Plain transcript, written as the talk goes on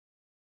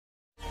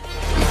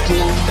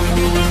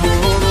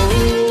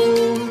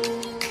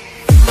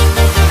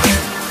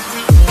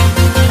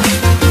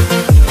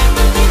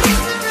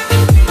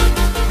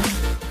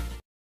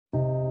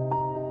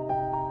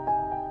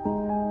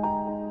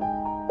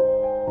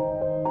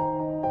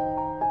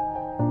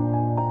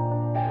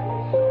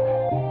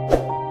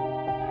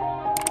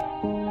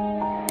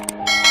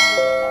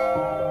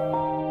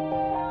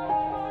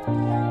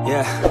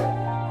Yeah,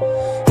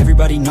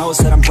 everybody knows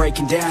that I'm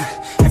breaking down.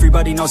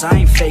 Everybody knows I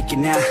ain't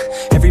faking now.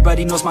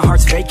 Everybody knows my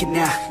heart's vacant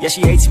now. Yeah,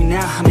 she hates me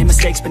now, I made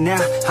mistakes, but now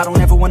I don't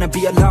ever wanna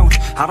be alone.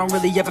 I don't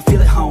really ever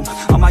feel at home,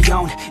 on my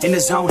own, in the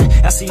zone.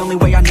 That's the only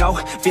way I know,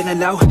 feeling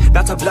low,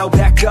 about to blow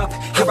back up.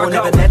 I won't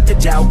ever let the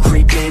doubt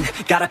creep in.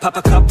 Gotta pop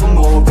a couple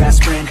more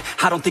aspirin.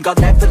 I don't think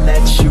I'll ever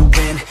let you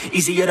in.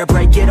 Easier to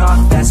break it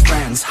off best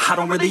friends. I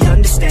don't really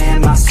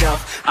understand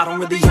myself, I don't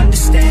really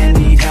understand,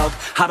 need help.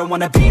 I don't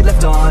wanna be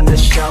left on the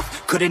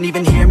shelf. Couldn't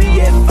even hear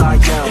me if I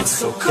yelled. It's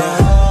so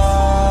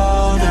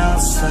cold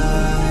outside,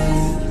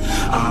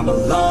 I'm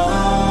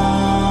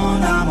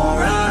alone, I'm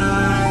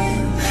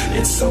alright.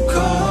 It's so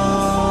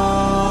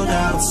cold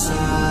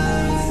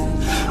outside,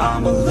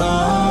 I'm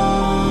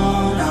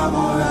alone, I'm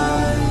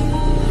alright.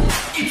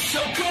 It's so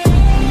cold.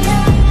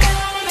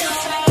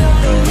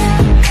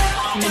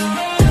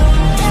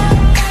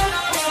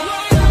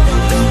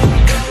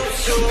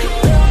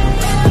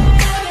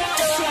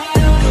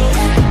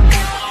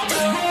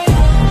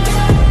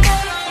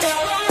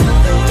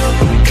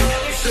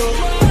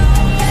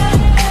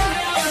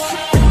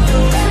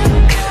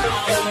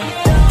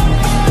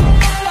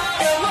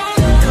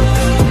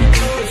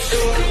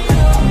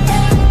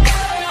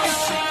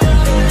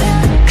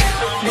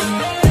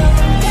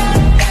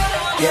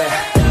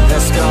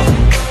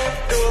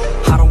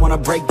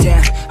 Break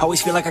down,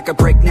 always feel like I could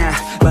break now,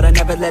 but I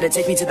never let it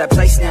take me to that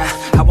place now.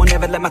 I won't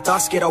ever let my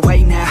thoughts get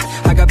away now.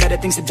 I got better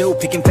things to do,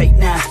 picking fate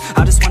now.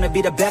 I just wanna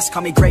be the best,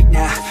 call me great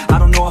now. I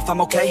don't know if I'm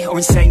okay or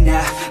insane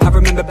now. I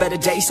remember better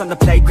days on the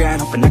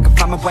playground, hoping I can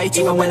find my way to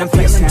even when I'm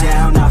feeling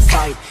down. I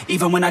fight,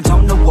 even when I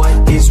don't know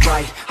what is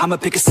right. I'ma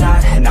pick a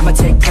side, and I'ma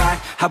take pride.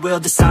 I will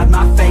decide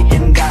my fate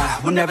and I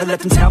will never let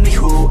them tell me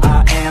who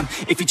I am.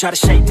 If you try to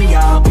shape me,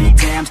 I'll be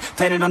damned.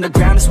 Planet on the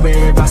ground is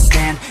where I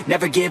stand.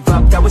 Never give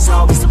up, that was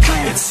always the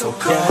plan. It's so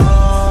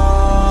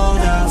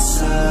cold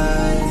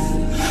outside,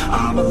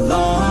 I'm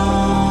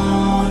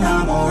alone,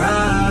 I'm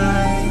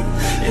alright.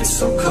 It's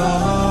so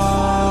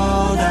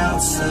cold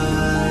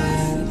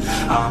outside,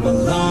 I'm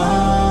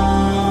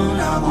alone,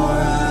 I'm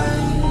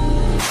alright.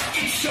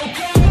 It's so cold.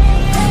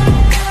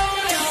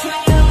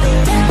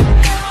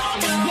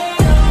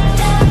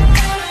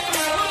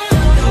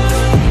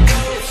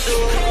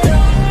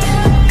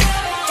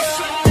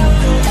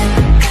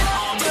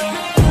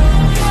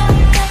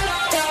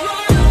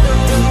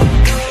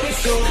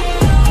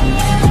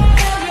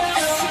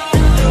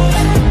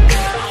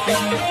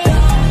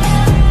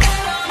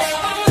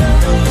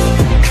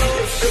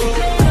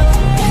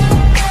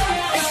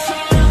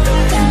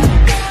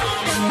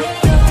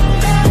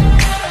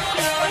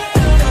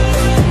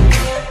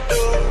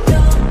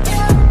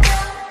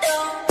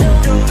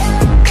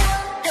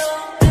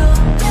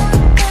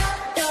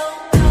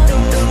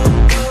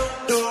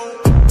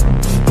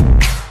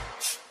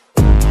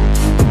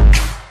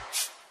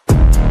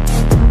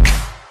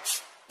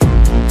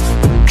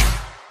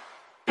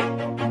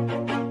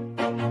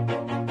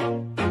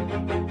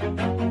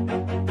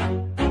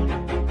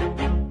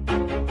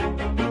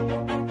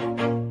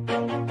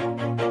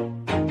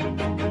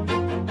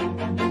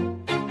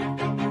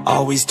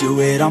 Always do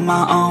it on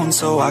my own,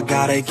 so I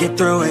gotta get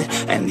through it.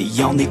 And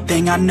the only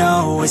thing I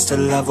know is to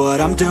love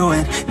what I'm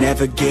doing.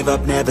 Never give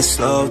up, never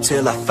slow,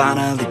 till I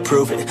finally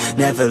prove it.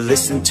 Never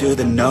listen to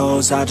the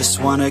no's, I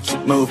just wanna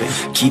keep moving.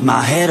 Keep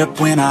my head up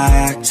when I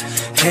act,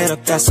 head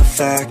up, that's a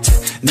fact.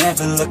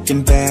 Never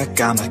looking back,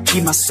 I'ma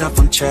keep myself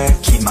on track.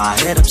 Keep my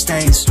head up,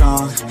 staying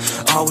strong,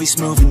 always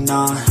moving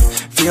on.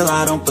 Feel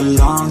I don't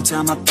belong,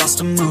 tell my thoughts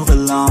to move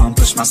along.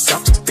 Push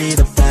myself to be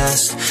the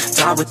best,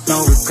 die with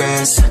no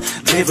regrets.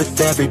 Live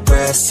with every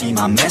breath, see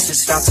my message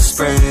start to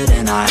spread.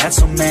 And I had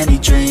so many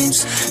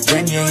dreams,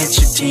 then you hit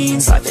your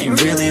teens. Life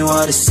ain't really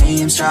what it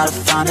seems, try to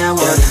find out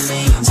what it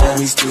means.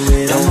 Always do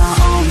it on my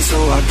own, so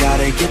I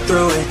gotta get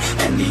through it.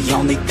 And the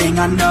only thing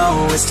I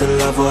know is to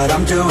love what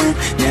I'm doing.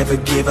 Never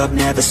give up,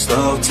 never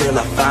slow, till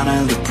I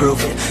finally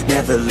prove it.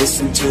 Never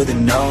listen to the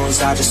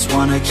no's, I just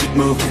wanna keep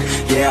moving.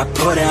 Yeah, I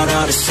put out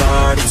all this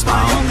art, it's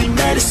my only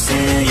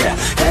medicine. Yeah,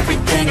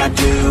 everything I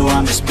do,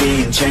 I'm just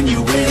being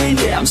genuine.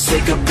 Yeah, I'm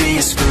sick of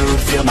being screwed,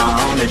 feel my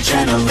own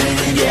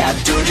adrenaline. Yeah,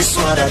 I do just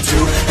what I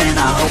do, and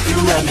I hope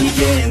you let me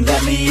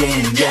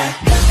in, yeah.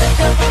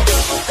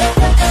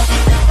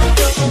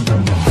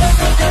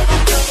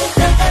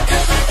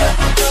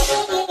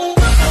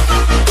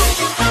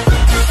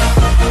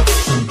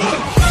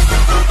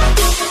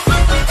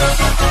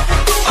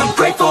 I'm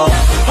grateful,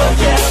 oh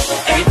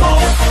yeah, able,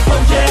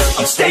 oh yeah,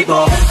 I'm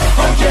stable,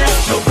 oh yeah,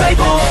 no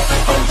label,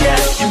 oh yeah,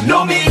 you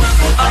know me,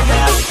 I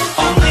have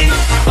only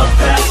a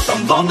path,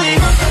 I'm lonely,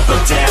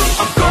 but damn,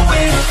 I'm going to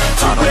win.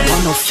 I don't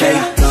want no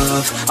fake love,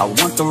 love, I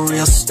want the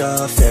real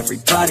stuff.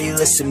 Everybody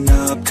listen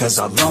up, cause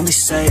I'll only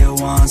say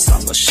it once.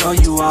 I'm gonna show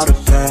you all the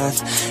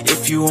path.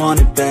 If you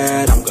want it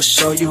bad, I'm gonna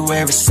show you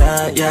where it's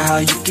at. Yeah, how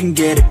you can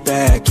get it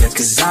back. Yeah,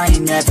 cause I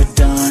ain't never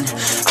done,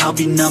 I'll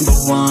be number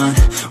one.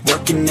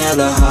 Working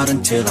hella hard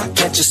until I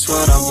get just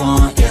what I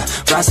want. Yeah,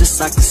 rises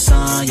like the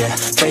sun, yeah,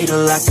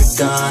 fatal like a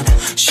gun.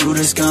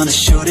 Shooters gonna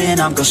shoot and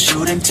I'm gonna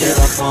shoot until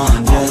I fall.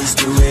 Always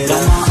do it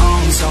on my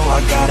own, so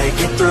I gotta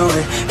get through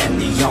it.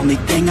 And the only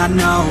thing I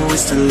know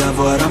is to love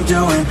what I'm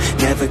doing.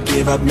 Never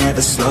give up,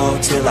 never slow,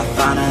 till I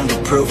finally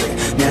prove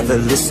it. Never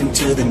listen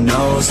to the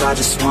no's, I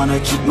just wanna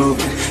keep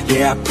moving.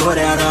 Yeah, I put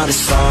out all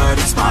this art,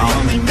 it's my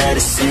only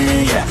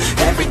medicine. Yeah,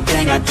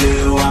 everything I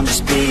do, I'm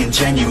just being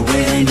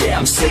genuine. Yeah,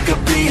 I'm sick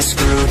of being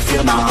screwed,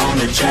 feel my own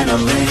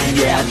adrenaline.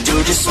 Yeah, I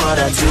do just what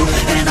I do,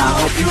 and I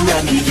hope you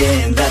let me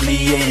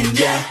in,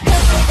 yeah.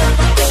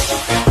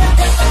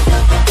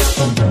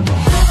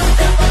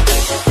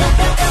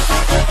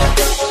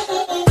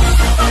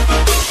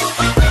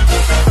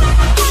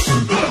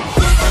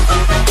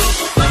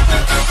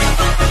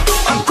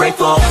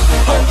 Grateful,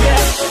 oh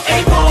yeah,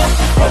 able,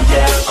 oh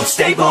yeah, I'm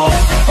stable,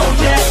 oh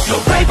yeah, no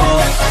label,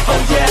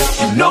 oh yeah,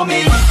 you know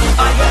me,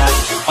 I have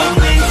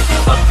only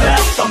a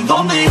path, I'm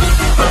lonely,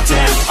 but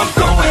damn, I'm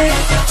going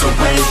to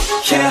win,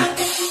 yeah.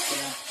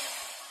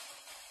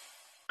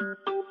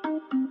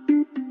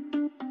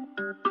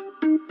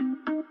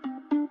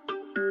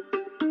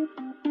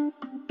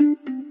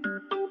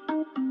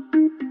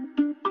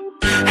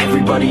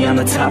 Everybody on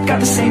the top got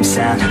the same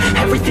sound.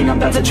 Everything I'm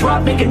about to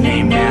drop, make a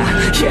name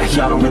now. Yeah,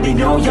 y'all don't really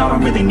know, y'all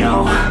don't really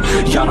know.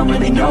 Y'all don't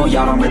really know,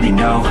 y'all don't really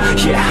know.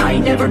 Yeah, I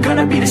ain't never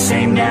gonna be the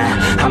same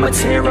now. I'ma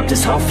tear up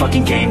this whole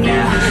fucking game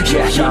now.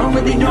 Yeah, y'all don't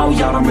really know,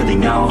 y'all don't really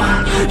know.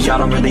 Y'all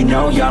don't really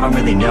know, y'all don't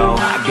really know.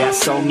 I got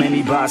so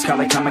many bars, call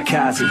it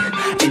kamikaze.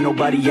 Ain't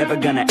nobody ever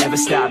gonna ever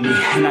stop me.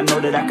 And I know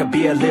that I could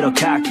be a little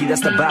cocky.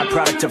 That's the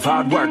byproduct of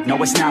hard work,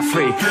 no it's not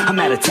free. I'm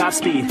at a top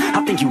speed,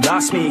 I think you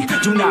lost me.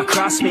 Do not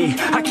cross me,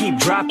 I keep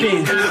dropping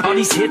all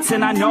these hits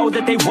and I know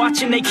that they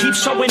watching. They keep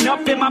showing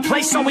up in my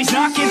place, always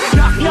knocking.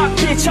 Knock, knock,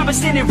 bitch, I've been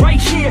standing right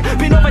here.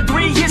 Been over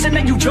 3 years and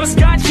then you just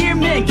got here.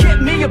 Man,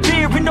 get me a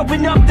beer and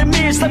open up the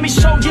mirrors. Let me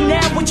show you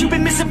now what you've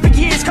been missing for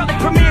years. Call it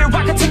premiere,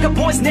 I can take a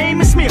boy's name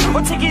and smear,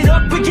 or take it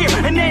up a gear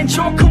and end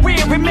your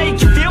career and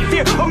make you feel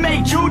fear, or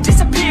make you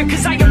disappear.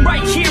 Cause I am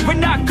right here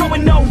and not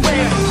going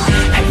nowhere.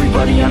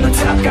 Everybody on the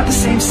top got the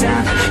same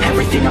sound.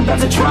 Everything I'm about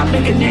to drop,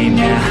 make a name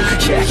now.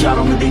 Yeah, y'all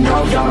don't really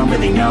know, y'all don't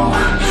really know.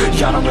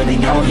 Y'all don't really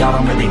know, y'all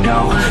don't really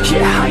know.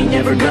 Yeah, I ain't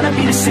never gonna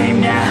be the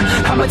same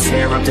now. I'ma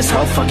tear up this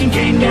whole fucking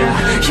game now.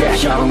 Yeah,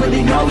 y'all don't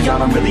really know, y'all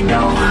don't really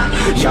know.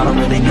 Y'all don't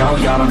really know,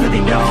 y'all don't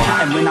really know.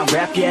 And when I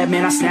rap, yeah,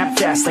 man, I snap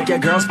fast. Like your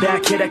girl's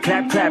back, hit a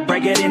clap, clap,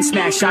 break it in,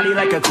 smack. Shotty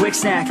like a quick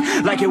snack,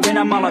 like it when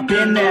I'm all up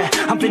in there.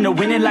 I'm finna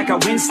win it like I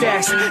win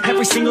stacks.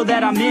 Every single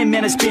that I'm in,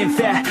 man, it's been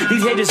fat.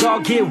 These haters all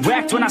get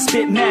whacked when I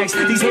spit max.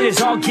 These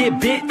haters all get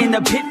bit in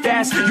the pit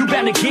fast. You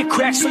better get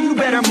cracked, so you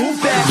better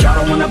move back. Y'all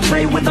don't wanna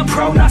play with a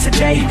pro, not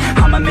today.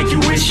 I'ma make you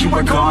wish you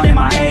were gone,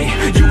 MIA.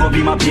 You gon'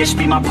 be my bitch,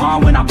 be my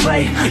pawn when I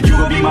play. You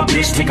gon' be my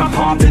bitch, take my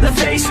palm to the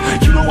face.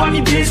 You know I'm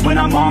in biz when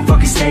I'm on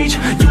fucking stage.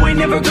 You ain't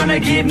never gonna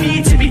get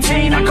me to be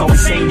tame. I go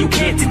insane, you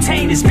can't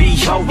detain this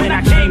beat, yo, when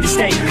I came to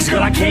stay. Cause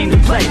girl, I came to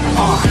play.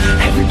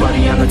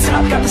 Everybody on the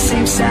top got the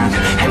same sound.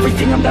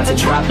 Everything I'm about to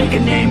drop, make a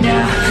name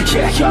now.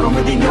 Yeah, y'all don't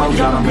really know,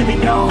 y'all don't really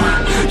know.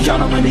 Y'all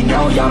don't really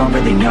know, y'all don't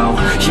really know.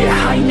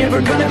 Yeah, I ain't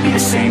never gonna be the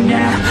same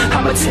now.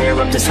 I'ma tear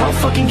up this whole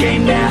fucking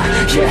game now.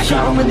 Yeah,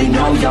 y'all don't really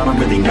know, y'all don't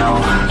really know.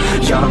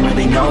 Y'all don't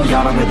really know,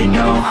 y'all don't really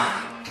know.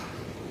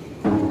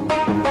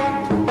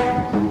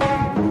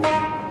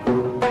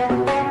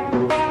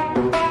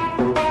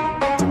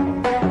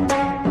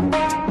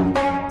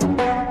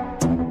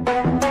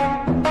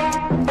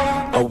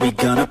 Are we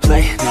gonna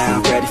play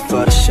now? Ready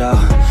for the show?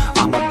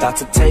 I'm about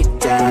to take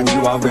down,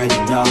 you already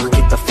know.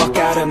 Get the fuck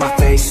out of my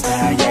face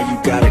now, yeah, you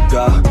gotta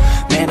go.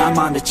 Man, I'm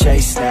on the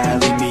chase now,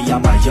 leave me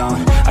on my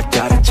own. I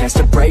got a chance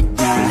to break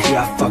now, here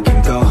I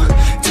fucking go.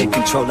 Take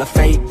control of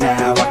fate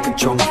now, I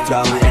control my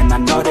flow. And I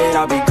know that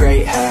I'll be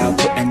great, how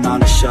putting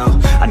on a show.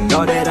 I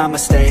know that I'ma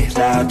stay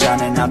loud,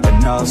 drowning out the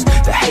noise.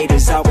 The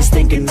haters always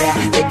thinking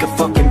that they could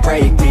fucking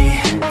break me.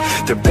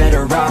 They're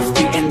better off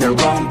eating their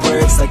own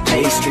words like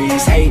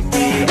pastries. Hate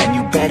me, and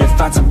you better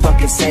find some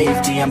fucking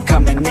safety. I'm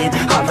coming in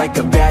hot like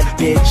a bad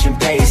bitch in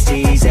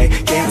pasties. They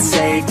can't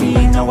save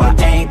me, no I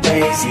ain't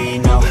lazy,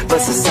 no.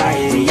 But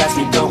society has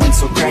me going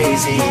so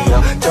crazy,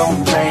 yo.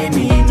 Don't blame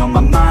me, no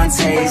my mind's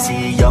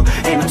hazy, yo.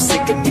 And I'm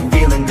sick of me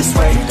feeling this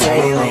way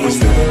daily. I'll always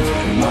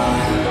live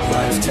my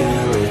life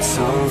till it's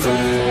over,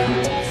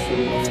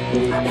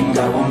 and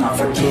I will not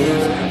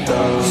forgive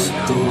those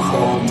who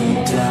hold me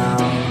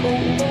down.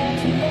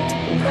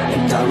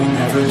 And I will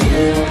never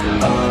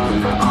give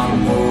up, I'm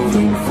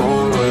moving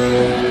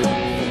forward.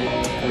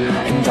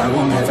 And I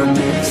will never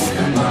miss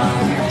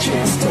my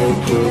chance,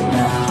 take it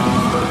now.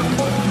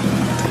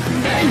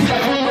 And I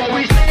will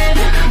always live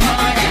my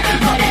life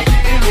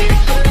till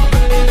it's over,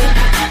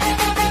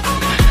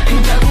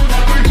 and I will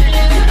never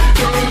give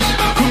those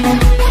who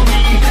hold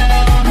me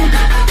down.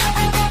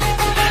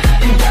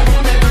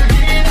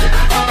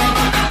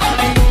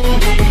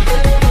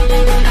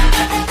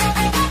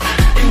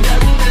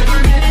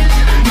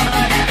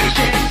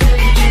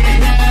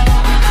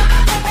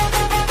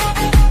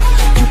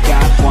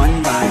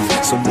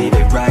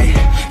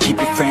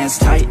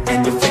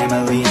 and your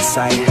family in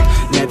sight.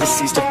 Never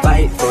cease to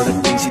fight for the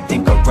things you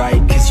think are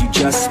right, cause you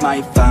just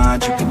might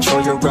find you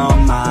control your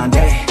own mind,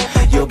 hey.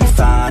 You'll be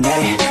fine,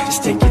 hey.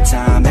 Just take your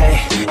time, hey.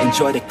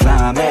 Enjoy the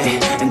climb, hey.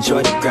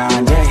 Enjoy the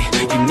grind, hey.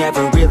 You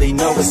never really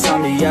know what's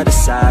on the other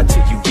side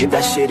till you give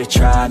that shit a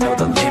try. Know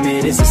the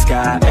limit is the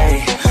sky,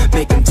 hey.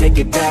 Make them take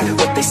it back,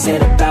 what they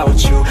said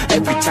about you.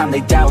 Every time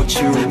they doubt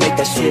you, make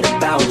that shit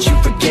about you.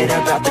 Forget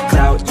about the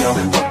clout, yo.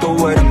 Fuck the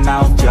word of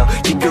mouth, yo.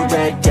 Keep your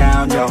head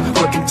down, yo.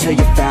 Work until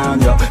you're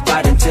found, yo.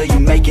 Fight until you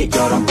make it,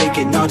 yo. Don't think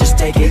it, no, just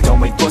take it. Don't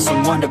wait for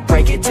someone to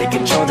break it. Take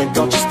control, then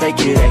don't just fake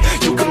it, hey.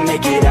 You can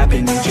make it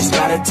happen, you just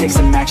gotta take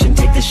some action.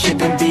 Take the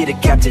ship and be the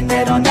captain.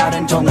 Head on out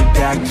and don't look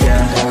back,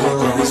 yeah. I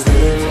will always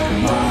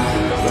live my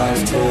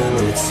life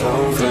till it's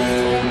over,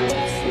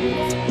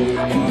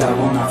 and I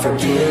will not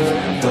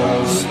forgive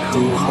those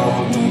who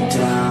hold me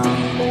down.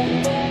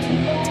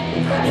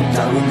 And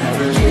I will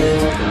never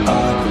give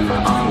up,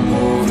 I'm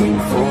moving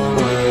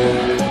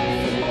forward,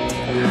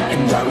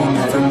 and I will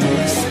never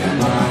miss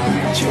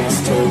my chance,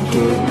 take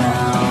it now.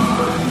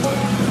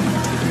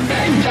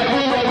 And I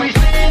will always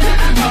live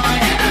my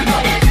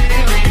life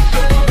till it's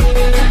over,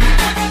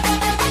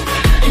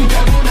 and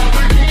I will not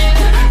forgive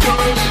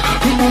those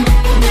who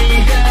hold me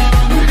down.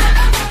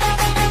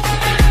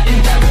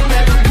 And I will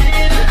never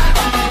give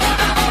up,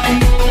 I'm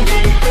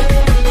moving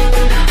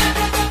forward,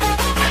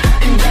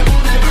 and I will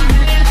never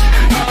miss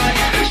my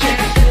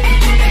chance, take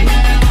it now.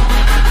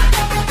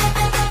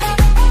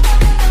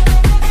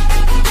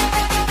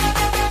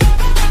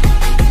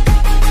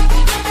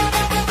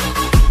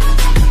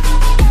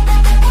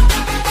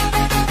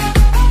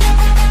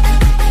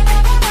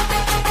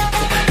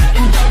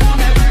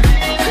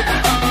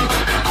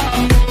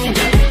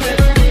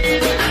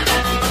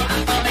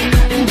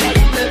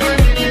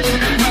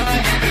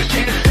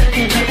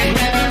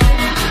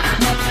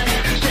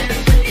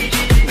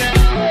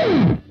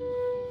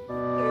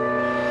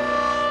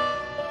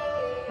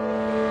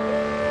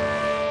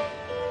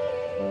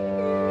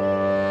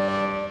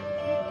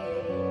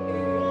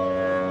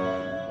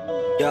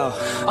 Yo,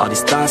 all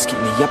these thoughts keep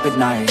me up at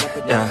night,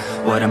 yeah.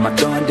 What am I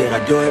doing, did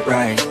I do it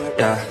right,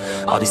 yeah.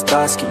 All these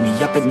thoughts keep me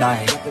up at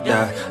night,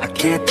 yeah. I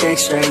can't think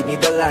straight,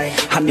 need the light.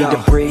 I need to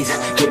breathe,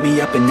 get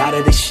me up and out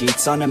of the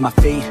sheets. Onto my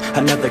feet,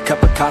 another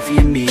cup of coffee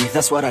and me.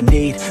 That's what I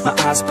need, my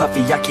eyes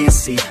puffy, I can't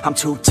see. I'm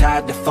too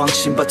tired to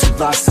function, but too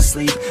lost to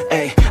sleep.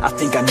 Ay, I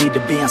think I need to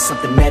be on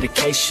something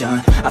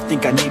medication. I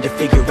think I need to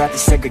figure out the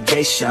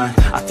segregation.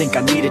 I think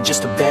I needed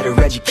just a better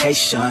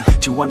education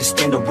to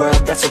understand a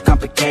world that's so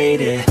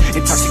complicated.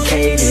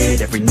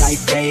 Intoxicated, every night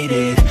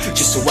faded,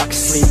 just so I can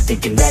sleep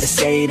thinking that it's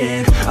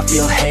hated. I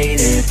feel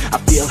hated, I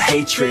feel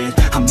hatred.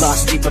 I'm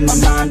lost deep in my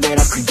mind that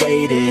I've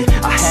created.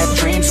 I have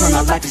dreams when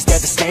my life is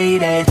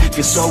devastated.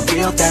 Feel so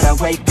real that I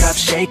wake up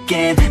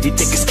shaking. Need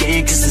thicker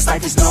skin cause this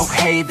life is no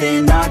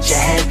haven. Nod your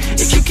head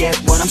if you get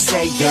what I'm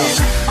saying.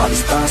 All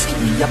these thoughts keep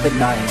me up at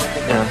night,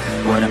 yeah.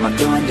 What am I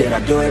doing, did I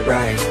do it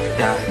right,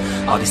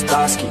 yeah. All these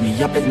thoughts keep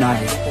me up at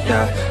night,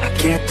 yeah. I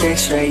can't think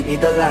straight,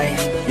 need the light,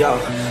 yo.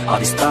 All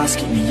these thoughts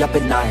keep me up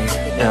at night,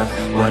 yeah.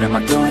 What am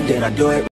I doing, did I do it